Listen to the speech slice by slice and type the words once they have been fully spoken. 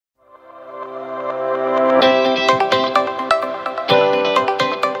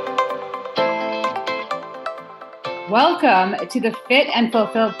Welcome to the Fit and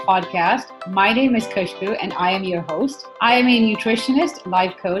Fulfilled podcast. My name is Kushbu and I am your host. I am a nutritionist,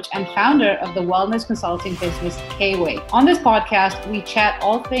 life coach, and founder of the wellness consulting business K-Way. On this podcast, we chat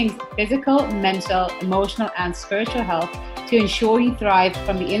all things physical, mental, emotional, and spiritual health to ensure you thrive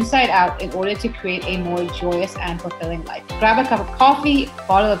from the inside out in order to create a more joyous and fulfilling life. Grab a cup of coffee, a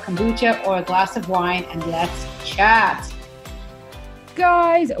bottle of kombucha, or a glass of wine, and let's chat.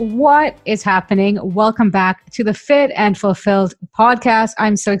 Guys, what is happening? Welcome back to the Fit and Fulfilled podcast.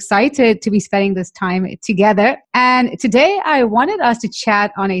 I'm so excited to be spending this time together. And today I wanted us to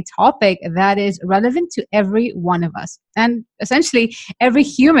chat on a topic that is relevant to every one of us and essentially every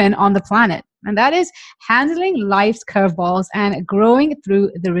human on the planet. And that is handling life's curveballs and growing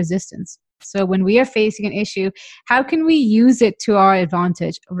through the resistance. So when we are facing an issue, how can we use it to our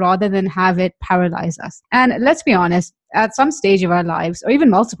advantage rather than have it paralyze us? And let's be honest, at some stage of our lives, or even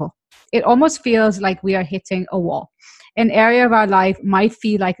multiple, it almost feels like we are hitting a wall. An area of our life might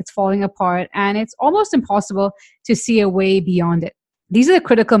feel like it's falling apart, and it's almost impossible to see a way beyond it. These are the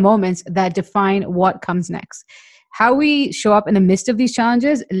critical moments that define what comes next. How we show up in the midst of these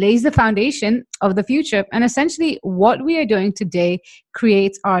challenges lays the foundation of the future. And essentially, what we are doing today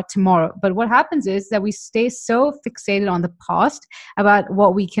creates our tomorrow. But what happens is that we stay so fixated on the past about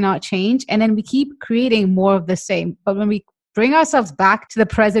what we cannot change, and then we keep creating more of the same. But when we bring ourselves back to the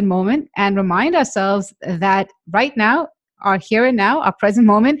present moment and remind ourselves that right now, our here and now, our present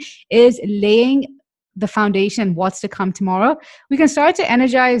moment is laying the foundation, what's to come tomorrow, we can start to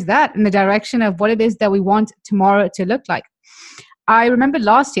energize that in the direction of what it is that we want tomorrow to look like. I remember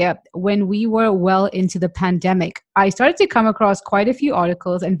last year when we were well into the pandemic, I started to come across quite a few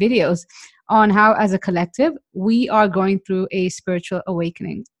articles and videos on how as a collective, we are going through a spiritual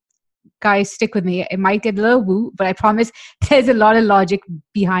awakening. Guys, stick with me. It might get a little woo, but I promise there's a lot of logic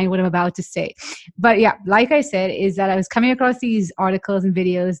behind what I'm about to say. But yeah, like I said, is that I was coming across these articles and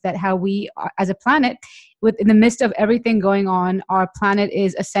videos that how we are, as a planet, in the midst of everything going on, our planet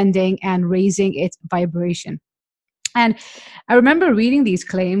is ascending and raising its vibration. And I remember reading these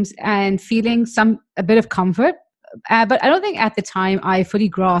claims and feeling a bit of comfort. But I don't think at the time I fully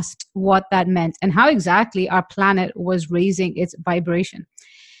grasped what that meant and how exactly our planet was raising its vibration.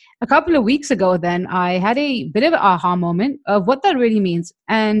 A couple of weeks ago, then, I had a bit of an aha moment of what that really means.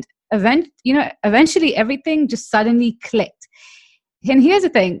 And eventually everything just suddenly clicked. And here's the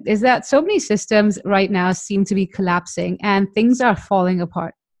thing, is that so many systems right now seem to be collapsing and things are falling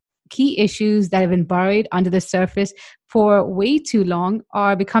apart. Key issues that have been buried under the surface for way too long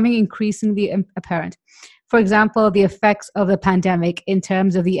are becoming increasingly apparent. For example, the effects of the pandemic in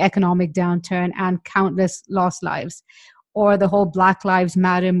terms of the economic downturn and countless lost lives, or the whole Black Lives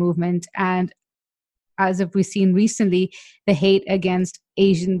Matter movement, and as if we've seen recently, the hate against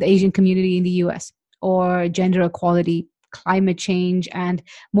the Asian community in the US, or gender equality, climate change, and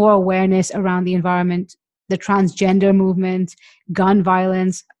more awareness around the environment, the transgender movement, gun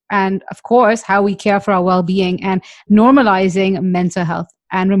violence, and of course, how we care for our well-being and normalizing mental health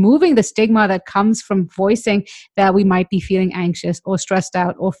and removing the stigma that comes from voicing that we might be feeling anxious or stressed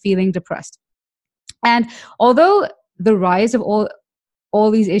out or feeling depressed. And although the rise of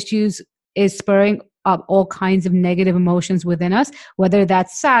all these issues is spurring up all kinds of negative emotions within us, whether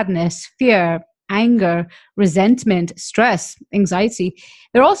that's sadness, fear, anger, resentment, stress, anxiety.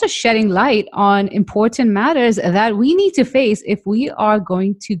 They're also shedding light on important matters that we need to face if we are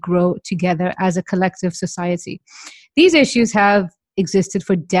going to grow together as a collective society. These issues have existed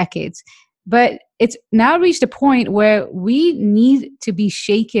for decades, but it's now reached a point where we need to be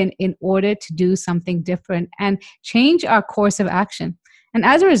shaken in order to do something different and change our course of action. And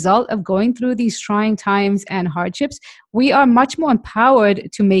as a result of going through these trying times and hardships, we are much more empowered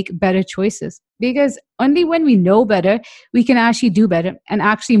to make better choices, because only when we know better, we can actually do better and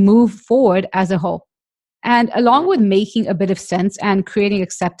actually move forward as a whole. And along with making a bit of sense and creating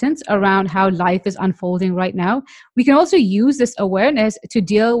acceptance around how life is unfolding right now, we can also use this awareness to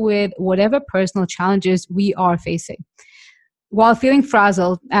deal with whatever personal challenges we are facing. While feeling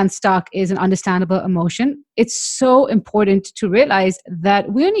frazzled and stuck is an understandable emotion, it's so important to realize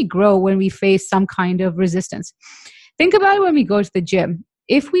that we only grow when we face some kind of resistance. Think about it when we go to the gym.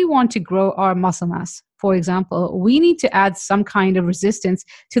 If we want to grow our muscle mass, for example, we need to add some kind of resistance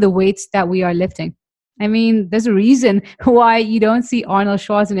to the weights that we are lifting. I mean, there's a reason why you don't see Arnold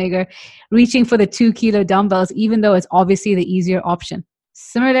Schwarzenegger reaching for the 2-kilo dumbbells, even though it's obviously the easier option.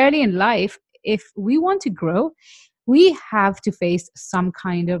 Similarly in life, if we want to grow, we have to face some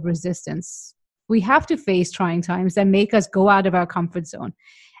kind of resistance. We have to face trying times that make us go out of our comfort zone.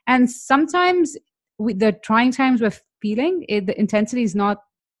 And sometimes the trying times we're feeling, the intensity is not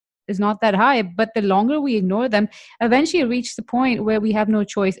is not that high, but the longer we ignore them, eventually reach the point where we have no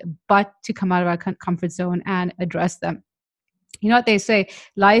choice but to come out of our comfort zone and address them. You know what they say,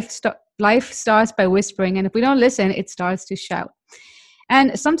 life starts by whispering, and if we don't listen, it starts to shout.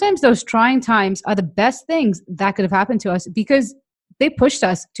 And sometimes those trying times are the best things that could have happened to us because they pushed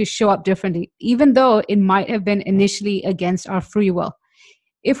us to show up differently, even though it might have been initially against our free will.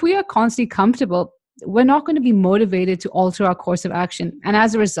 If we are constantly comfortable, we're not going to be motivated to alter our course of action. And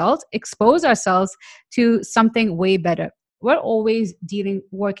as a result, expose ourselves to something way better. We're always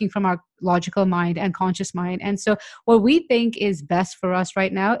working from our logical mind and conscious mind. And so what we think is best for us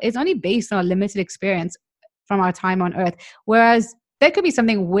right now is only based on a limited experience from our time on earth. Whereas there could be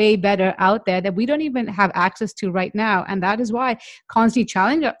something way better out there that we don't even have access to right now. And that is why constantly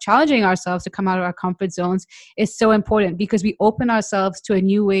challenging ourselves to come out of our comfort zones is so important, because we open ourselves to a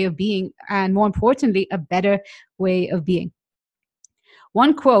new way of being, and more importantly, a better way of being.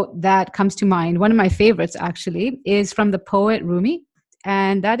 One quote that comes to mind, one of my favorites actually, is from the poet Rumi.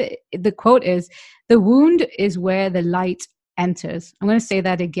 And the quote is, "The wound is where the light enters." I'm going to say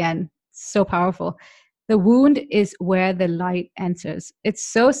that again. So powerful. The wound is where the light enters. It's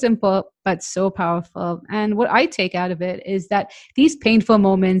so simple, but so powerful. And what I take out of it is that these painful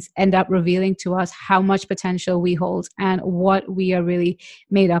moments end up revealing to us how much potential we hold and what we are really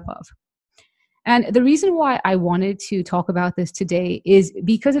made up of. And the reason why I wanted to talk about this today is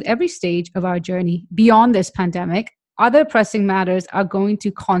because at every stage of our journey beyond this pandemic, other pressing matters are going to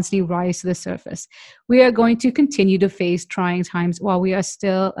constantly rise to the surface. We are going to continue to face trying times while we are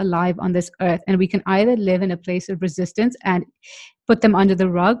still alive on this earth. And we can either live in a place of resistance and put them under the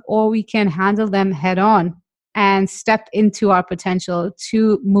rug, or we can handle them head on and step into our potential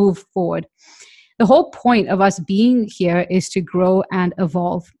to move forward. The whole point of us being here is to grow and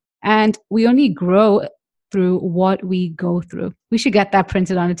evolve. And we only grow through what we go through. We should get that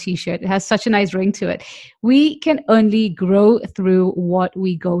printed on a t-shirt. It has such a nice ring to it. We can only grow through what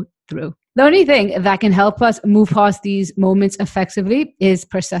we go through. The only thing that can help us move past these moments effectively is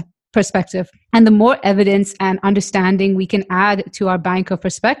perspective. And the more evidence and understanding we can add to our bank of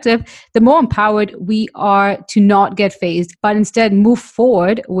perspective, the more empowered we are to not get fazed, but instead move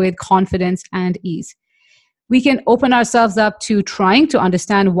forward with confidence and ease. We can open ourselves up to trying to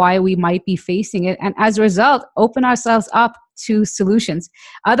understand why we might be facing it, and as a result, open ourselves up to solutions.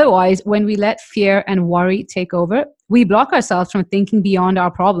 Otherwise, when we let fear and worry take over, we block ourselves from thinking beyond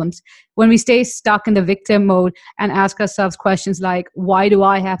our problems. When we stay stuck in the victim mode and ask ourselves questions like, why do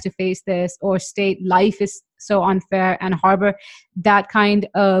I have to face this? Or state life is so unfair, and harbor that kind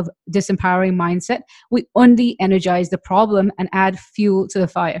of disempowering mindset, we only energize the problem and add fuel to the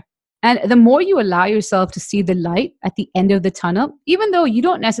fire. And the more you allow yourself to see the light at the end of the tunnel, even though you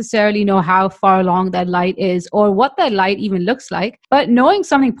don't necessarily know how far along that light is or what that light even looks like, but knowing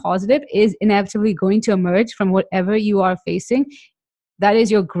something positive is inevitably going to emerge from whatever you are facing, that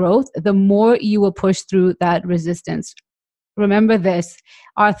is your growth, the more you will push through that resistance. Remember this,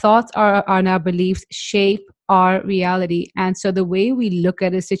 our thoughts are our beliefs shape our reality. And so the way we look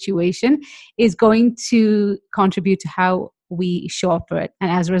at a situation is going to contribute to how we show up for it.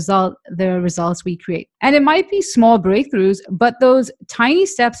 And as a result, the results we create. And it might be small breakthroughs, but those tiny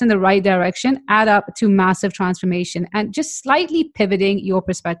steps in the right direction add up to massive transformation and just slightly pivoting your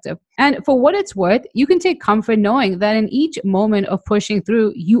perspective. And for what it's worth, you can take comfort knowing that in each moment of pushing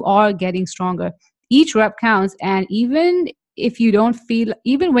through, you are getting stronger. Each rep counts. And even when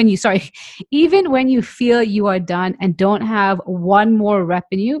you feel you are done and don't have one more rep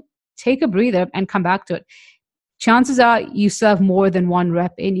in you, take a breather and come back to it. Chances are you still have more than one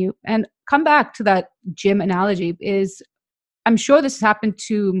rep in you. And come back to that gym analogy I'm sure this has happened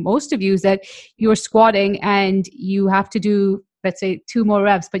to most of you, is that you're squatting and you have to do, let's say, 2 more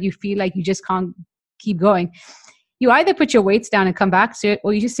reps, but you feel like you just can't keep going. You either put your weights down and come back to it,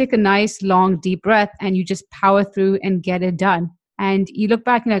 or you just take a nice, long, deep breath and you just power through and get it done. And you look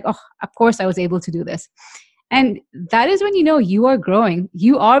back and you're like, oh, of course I was able to do this. And that is when you know you are growing,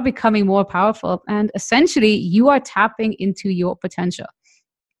 you are becoming more powerful, and essentially you are tapping into your potential.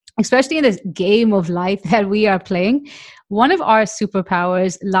 Especially in this game of life that we are playing, one of our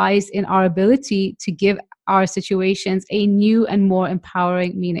superpowers lies in our ability to give our situations a new and more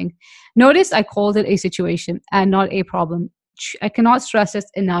empowering meaning. Notice I called it a situation and not a problem. I cannot stress this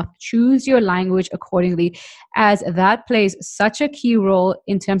enough. Choose your language accordingly, as that plays such a key role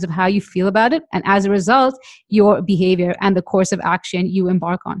in terms of how you feel about it, and as a result, your behavior and the course of action you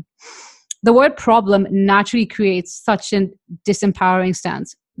embark on. The word problem naturally creates such a disempowering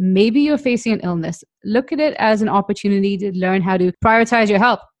stance. Maybe you're facing an illness. Look at it as an opportunity to learn how to prioritize your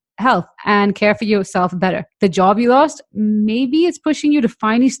health. health and care for yourself better. The job you lost, maybe it's pushing you to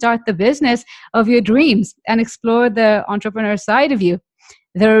finally start the business of your dreams and explore the entrepreneur side of you.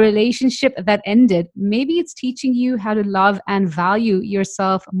 The relationship that ended, maybe it's teaching you how to love and value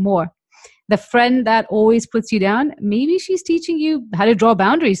yourself more. The friend that always puts you down, maybe she's teaching you how to draw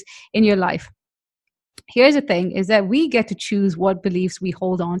boundaries in your life. Here's the thing, is that we get to choose what beliefs we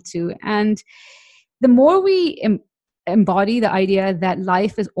hold on to. And the more we embody the idea that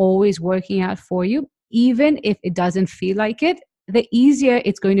life is always working out for you, even if it doesn't feel like it, the easier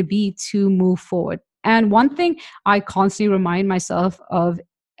it's going to be to move forward. And one thing I constantly remind myself of,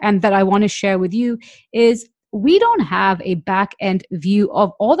 and that I want to share with you, is we don't have a back end view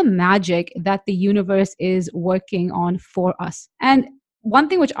of all the magic that the universe is working on for us. And one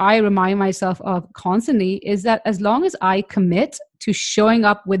thing which I remind myself of constantly is that as long as I commit to showing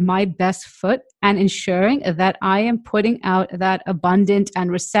up with my best foot and ensuring that I am putting out that abundant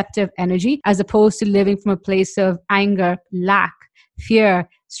and receptive energy, as opposed to living from a place of anger, lack, fear,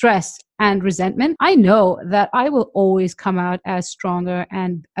 stress, and resentment, I know that I will always come out as stronger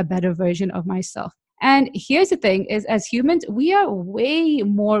and a better version of myself. And here's the thing, is as humans, we are way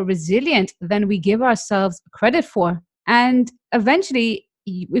more resilient than we give ourselves credit for. And eventually,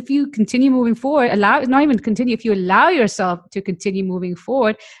 if you continue moving forward, if you allow yourself to continue moving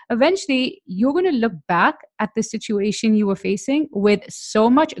forward, eventually you're going to look back at the situation you were facing with so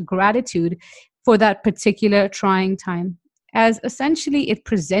much gratitude for that particular trying time, as essentially it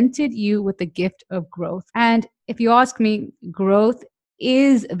presented you with the gift of growth. And if you ask me, growth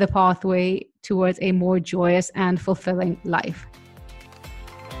is the pathway towards a more joyous and fulfilling life.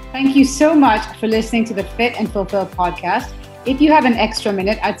 Thank you so much for listening to the Fit and Fulfill podcast. If you have an extra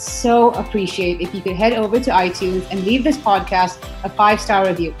minute, I'd so appreciate if you could head over to iTunes and leave this podcast a 5-star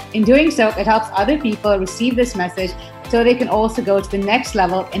review. In doing so, it helps other people receive this message so they can also go to the next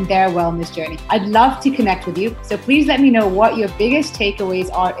level in their wellness journey. I'd love to connect with you, so please let me know what your biggest takeaways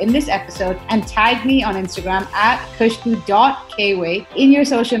are in this episode and tag me on Instagram at kushbu.kway in your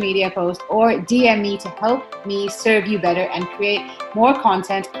social media post, or DM me to help me serve you better and create more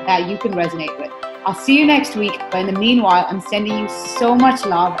content that you can resonate with. I'll see you next week, but in the meanwhile, I'm sending you so much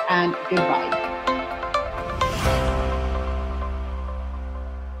love and good vibes.